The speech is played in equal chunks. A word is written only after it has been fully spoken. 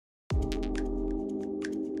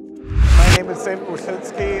name is Sim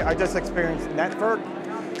Usinski. I just experienced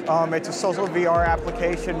NetVRk. It's a social VR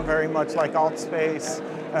application, very much like AltSpace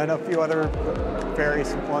and a few other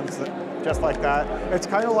various ones just like that. It's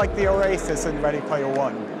kind of like the Oasis in Ready Player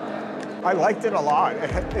One. I liked it a lot.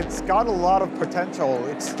 It's got a lot of potential.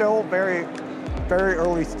 It's still very, very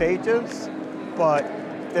early stages, but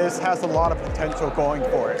this has a lot of potential going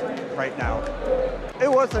for it right now. It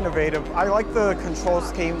was innovative. I like the control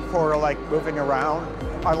scheme for like moving around.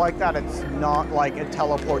 I like that it's not like a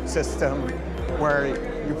teleport system where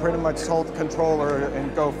you pretty much hold the controller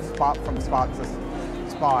and go spot from spot to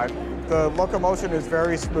spot. The locomotion is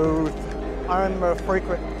very smooth. I'm a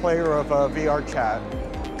frequent player of VR chat,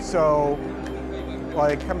 so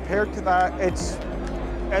like compared to that, it's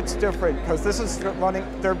different because this is running.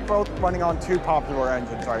 They're both running on two popular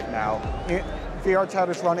engines right now. VR chat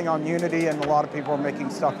is running on Unity, and a lot of people are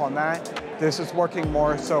making stuff on that. This is working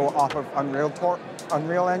more so off of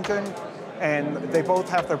Unreal Engine, and they both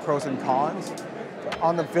have their pros and cons.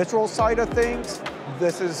 On the visual side of things,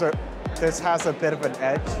 this has a bit of an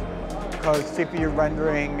edge because CPU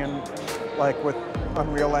rendering and like with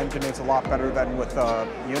Unreal Engine is a lot better than with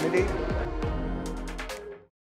Unity.